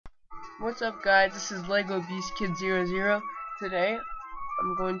What's up, guys? This is Lego Beast Kid 00. Today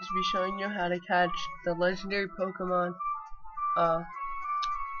I'm going to be showing you how to catch the legendary Pokemon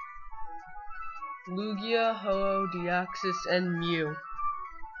Lugia, Ho-Oh, Deoxys, and Mew.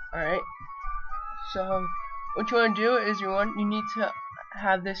 Alright, so what you want to do is you need to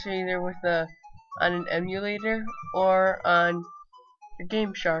have this either with on an emulator or on your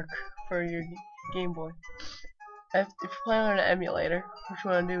Gameshark for your Game Boy. If you're playing on an emulator, what you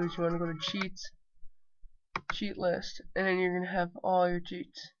want to do is you want to go to cheats, cheat list, and then you're going to have all your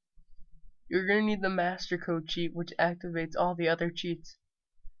cheats. You're going to need the master code cheat, which activates all the other cheats.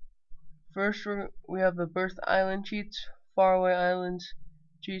 First, we have the Birth Island cheats, Faraway Island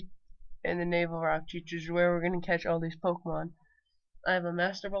cheat, and the Navel Rock cheat, which is where we're going to catch all these Pokemon. I have a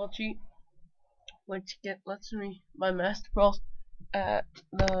Master Ball cheat, which lets me buy Master Balls at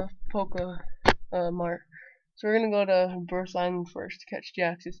the Mart. So we're going to go to Birth Island first to catch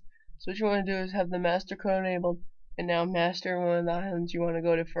Deoxys. So what you want to do is have the master code enabled, and now master one of the islands you want to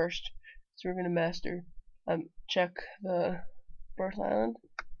go to first. So we're going to check the Birth Island,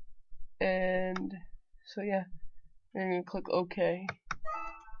 and so yeah, we're going to click OK.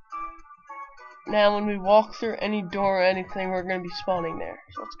 Now when we walk through any door or anything, we're going to be spawning there.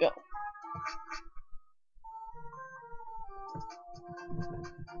 So let's go.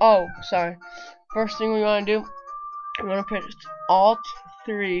 Oh, sorry. First thing we want to do, we want to press Alt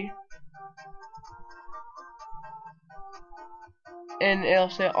 3, and it'll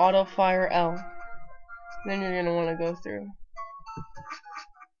say Auto Fire L. Then you're going to want to go through.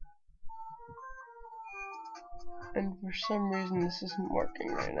 And for some reason this isn't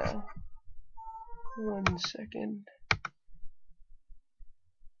working right now. 1 second.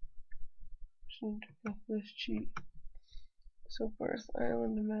 Just need to put this cheat. So Birth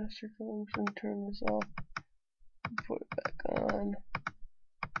Island and Master Code, I'm just going to turn this off and put it back on.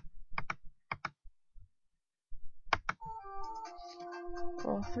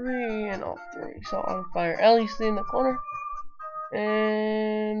 All 3 and all 3. So Auto Fire L, you see in the corner.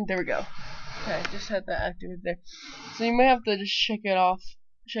 And there we go. Okay, just had that activated there. So you may have to just check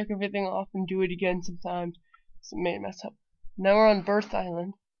everything off and do it again sometimes. So it may mess up. Now we're on Birth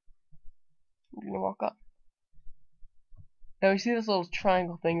Island. We're gonna walk up. Now we see this little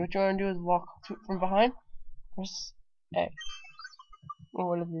triangle thing. What you want to do is walk from behind. Press A. Or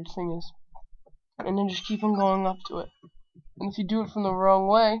whatever your thing is. And then just keep on going up to it. And if you do it from the wrong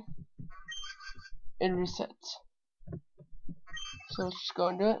way, it resets. So let's just go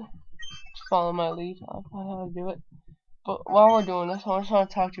and do it. Just follow my lead. I'll find how to do it. But while we're doing this, I just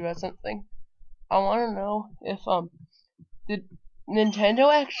want to talk to you about something. I want to know if did Nintendo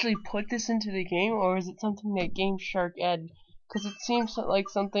actually put this into the game, or is it something that Gameshark added? Because it seems like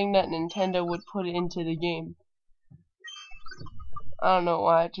something that Nintendo would put into the game. I don't know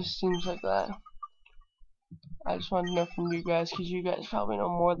why, it just seems like that. I just want to know from you guys, because you guys probably know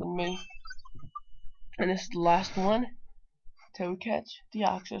more than me. And this is the last one till we catch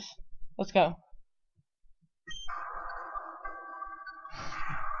Deoxys. Let's go.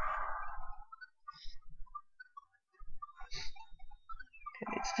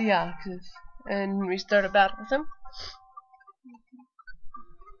 Okay, it's Deoxys, and we start a battle with him.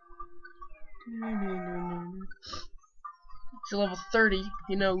 It's level 30.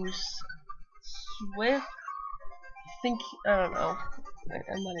 He knows Swift. I don't know.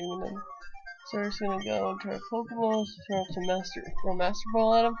 I'm not even in. So we're just gonna go into our Pokeballs, throw some Master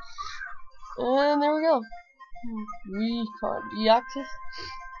Ball at him, and there we go. We caught Deoxys.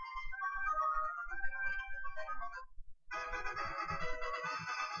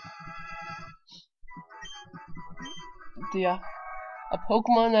 A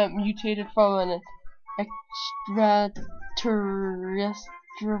Pokemon that mutated from an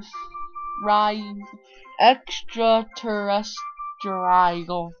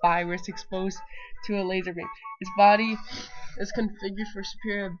extraterrestrial virus exposed to a laser beam. Its body is configured for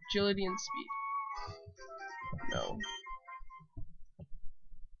superior agility and speed. No.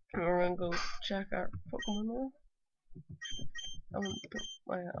 We're gonna go check our Pokemon now. I'm gonna put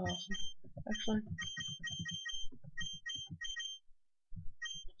my awesome. Actually,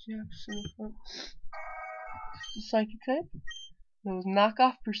 Jack's in the front. The Psychic type. There was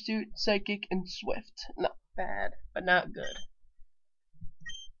Knockoff, Pursuit, Psychic, and Swift. Not bad, but not good.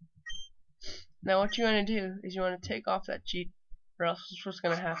 Now what you want to do is you want to take off that cheat, or else this is what's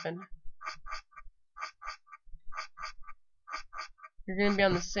going to happen. You're going to be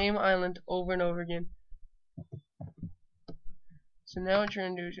on the same island over and over again. So now what you're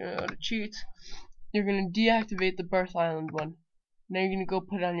going to do is you're going to go to cheats. You're going to deactivate the Birth Island one. Now you're going to go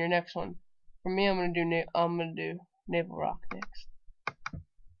put it on your next one. For me, I'm going to do Navel Rock next.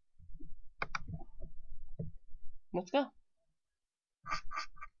 Let's go.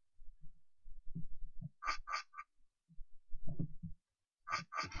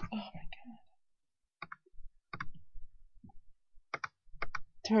 Oh my god.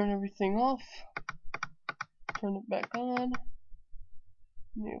 Turn everything off. Turn it back on.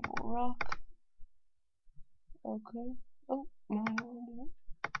 Navel Rock. Okay. Oh, no, I don't want to do it.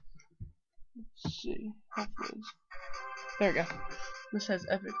 Let's see. Hopefully. There we go. This has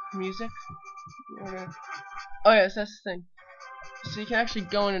epic music. Oh yes, that's the thing. So you can actually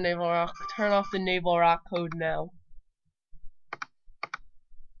go into Navel Rock, turn off the Navel Rock code now.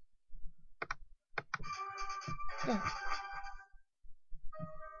 Yeah.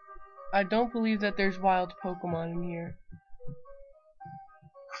 I don't believe that there's wild Pokemon in here.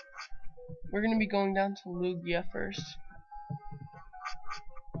 We're gonna be going down to Lugia first.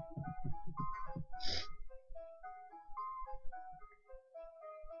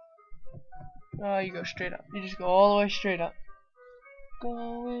 Oh, you go straight up. You just go all the way straight up.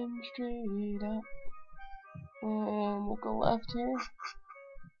 Going straight up. And we'll go left here.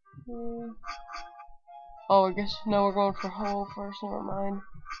 Oh, I guess no, we're going for Ho first. Never mind.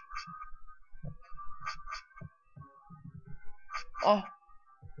 Oh.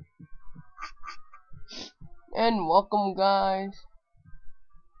 And welcome, guys.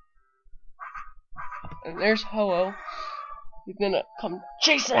 And there's Ho-Oh. He's gonna come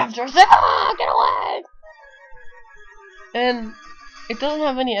chasing after us. Ah, get away! And it doesn't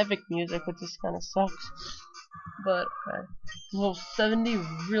have any epic music, which just kind of sucks. But okay, level 70,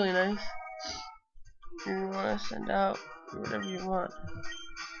 really nice. You wanna send out whatever you want.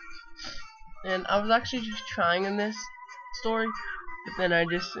 And I was actually just trying in this story, but then I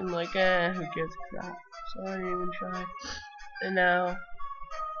just am like, who gives a crap? So I didn't even try. And now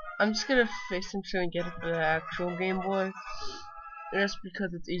I'm just gonna get it for the actual Game Boy, just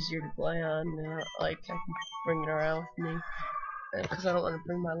because it's easier to play on. Like I can bring it around with me, because I don't want to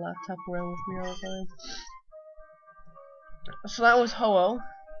bring my laptop around with me all the time. So that was Ho-Oh.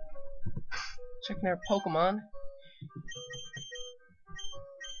 Checking out Pokemon.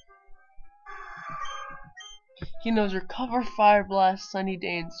 He knows Recover, Fire Blast, Sunny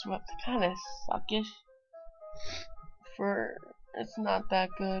Day, and Swept. Kind of suckish. It's not that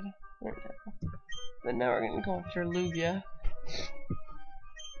good. But now we're gonna go after Lugia.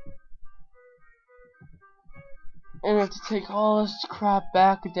 And we have to take all this crap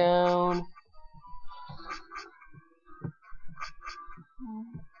back down.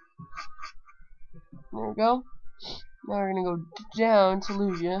 There we go. Now we're gonna go down to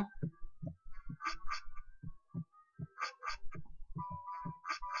Lugia.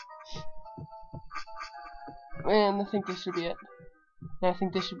 And I think this should be it. I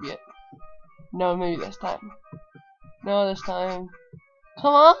think this should be it. No, maybe this time. No, this time.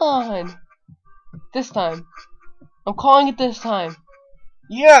 Come on! This time. I'm calling it this time.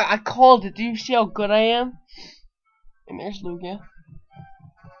 Yeah, I called it. Do you see how good I am? And there's Lugia.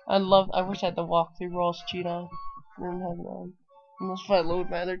 I wish I had the walkthrough rolls cheat on. I didn't have it on. Unless if I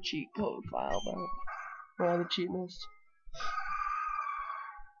load my other cheat code file, but my other cheat list.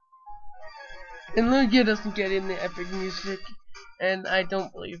 And Lugia doesn't get in the epic music, and I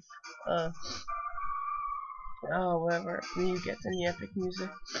don't believe, whatever, Mew gets any epic music.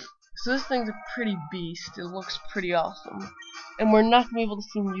 So this thing's a pretty beast. It looks pretty awesome. And we're not going to be able to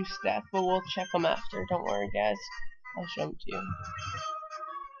see Mew stats, but we'll check them after. Don't worry, guys. I'll show them to you.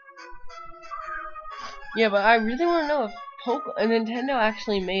 Yeah, but I really want to know if Nintendo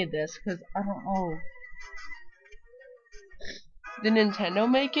actually made this, because I don't know. Did Nintendo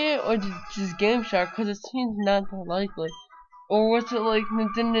make it, or did just Gameshark? Because it seems not that likely. Or was it like,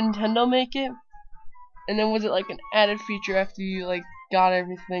 did Nintendo make it? And then was it like an added feature after you like got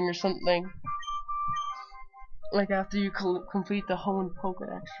everything or something? Like after you complete the Home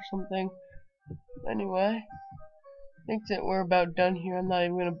Pokédex or something. Anyway, I think that we're about done here. I'm not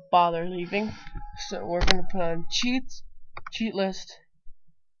even gonna bother leaving. So we're gonna put on cheat list.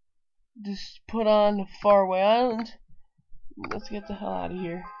 Just put on Faraway Island. Let's get the hell out of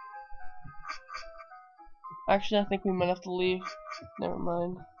here. Actually, I think we might have to leave. Never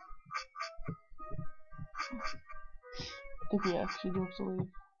mind. I think we actually do have to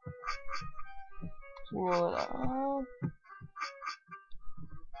leave. So we're going up.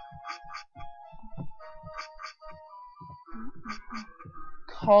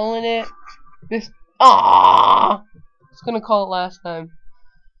 Calling it this. Ah! I was gonna call it last time.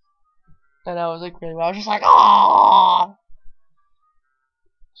 And I was like, really well. I was just like, ah!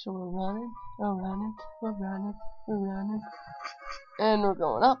 So we're running, we're running, we're running, we're running. And we're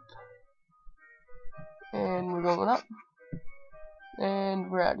going up. And we're going up. And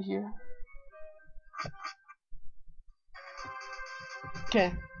we're out of here. Okay,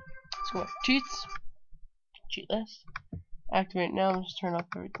 let's go back to cheats. Cheat list. Activate now. Let's turn off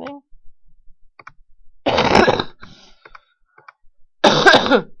everything.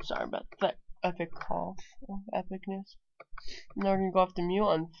 Sorry about that epic cough of epicness. Now we're gonna go off the mute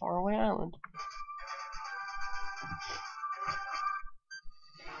on Faraway Island.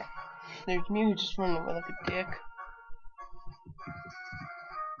 There's me who just running away like a dick.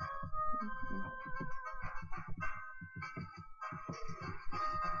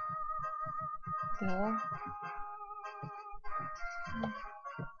 The hell?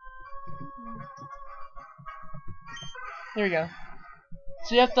 There we go.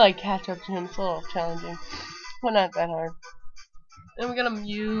 So you have to like catch up to him. It's a little challenging, but not that hard. Then we got a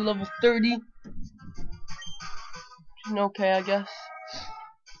Mew level 30. Okay, I guess.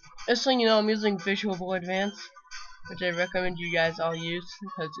 Just so you know, I'm using Visual Boy Advance, which I recommend you guys all use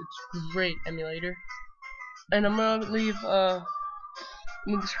because it's a great emulator. And I'm gonna leave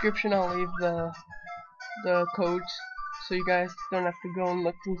in the description. I'll leave the codes so you guys don't have to go and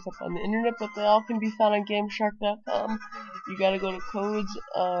look things up on the internet, but they all can be found on Gameshark.com. You gotta go to codes.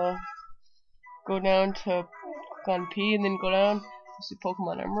 Go down to click on P and then go down. You see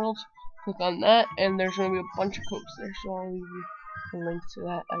Pokemon Emeralds. Click on that, and there's gonna be a bunch of codes there. So I'll leave you a link to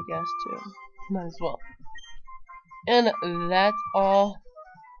that, I guess, too. Might as well. And that's all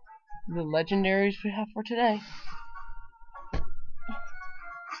the legendaries we have for today.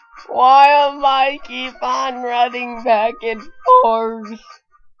 Why am I keep on running back and forth?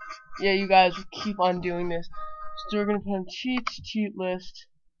 Yeah, you guys keep on doing this. So we're gonna put on cheats, cheat list,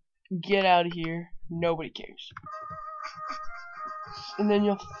 get out of here, nobody cares. And then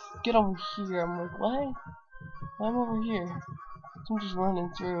you'll get over here. I'm like, what? I'm over here. So I'm just running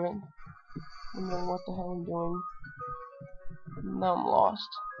through it. And then what the hell I'm doing? Now I'm lost.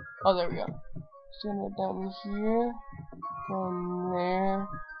 Oh, there we go. So I'm gonna go down here, down there,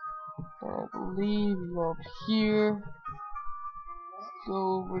 and I believe you go up here,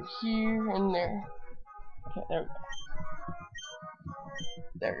 go over here, and there. Okay, there we go.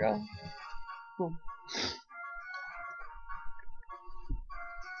 There we go. Boom.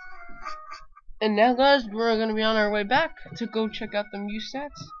 And now, guys, we're gonna be on our way back to go check out the Mew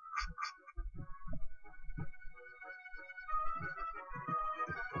stats.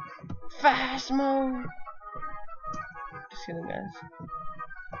 Fast mode. Just kidding, guys.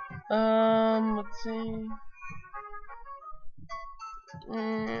 Let's see.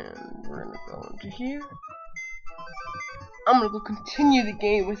 And we're gonna go into here. I'm gonna go continue the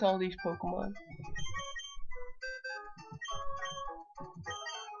game with all these Pokemon.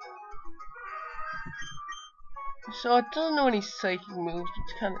 So it doesn't know any psychic moves, which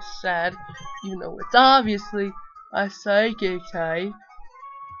is kind of sad, even though it's obviously a psychic type.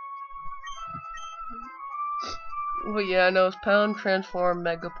 But yeah, I know it's Pound, Transform,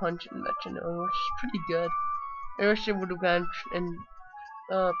 Mega Punch, and Metronome, which is pretty good. I wish it would have gone in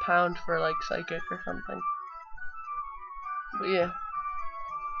Pound for like Psychic or something. But yeah.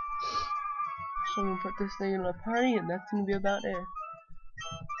 So I'm gonna put this thing in my party, and that's gonna be about it.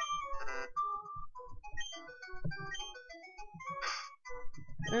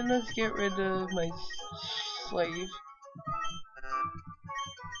 And let's get rid of my slave.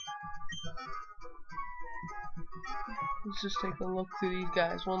 Let's just take a look through these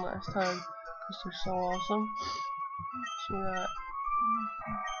guys one last time, because they're so awesome. So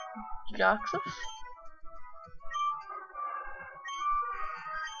we got Deoxys.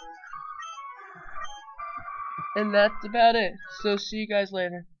 And that's about it. So see you guys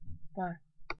later. Bye.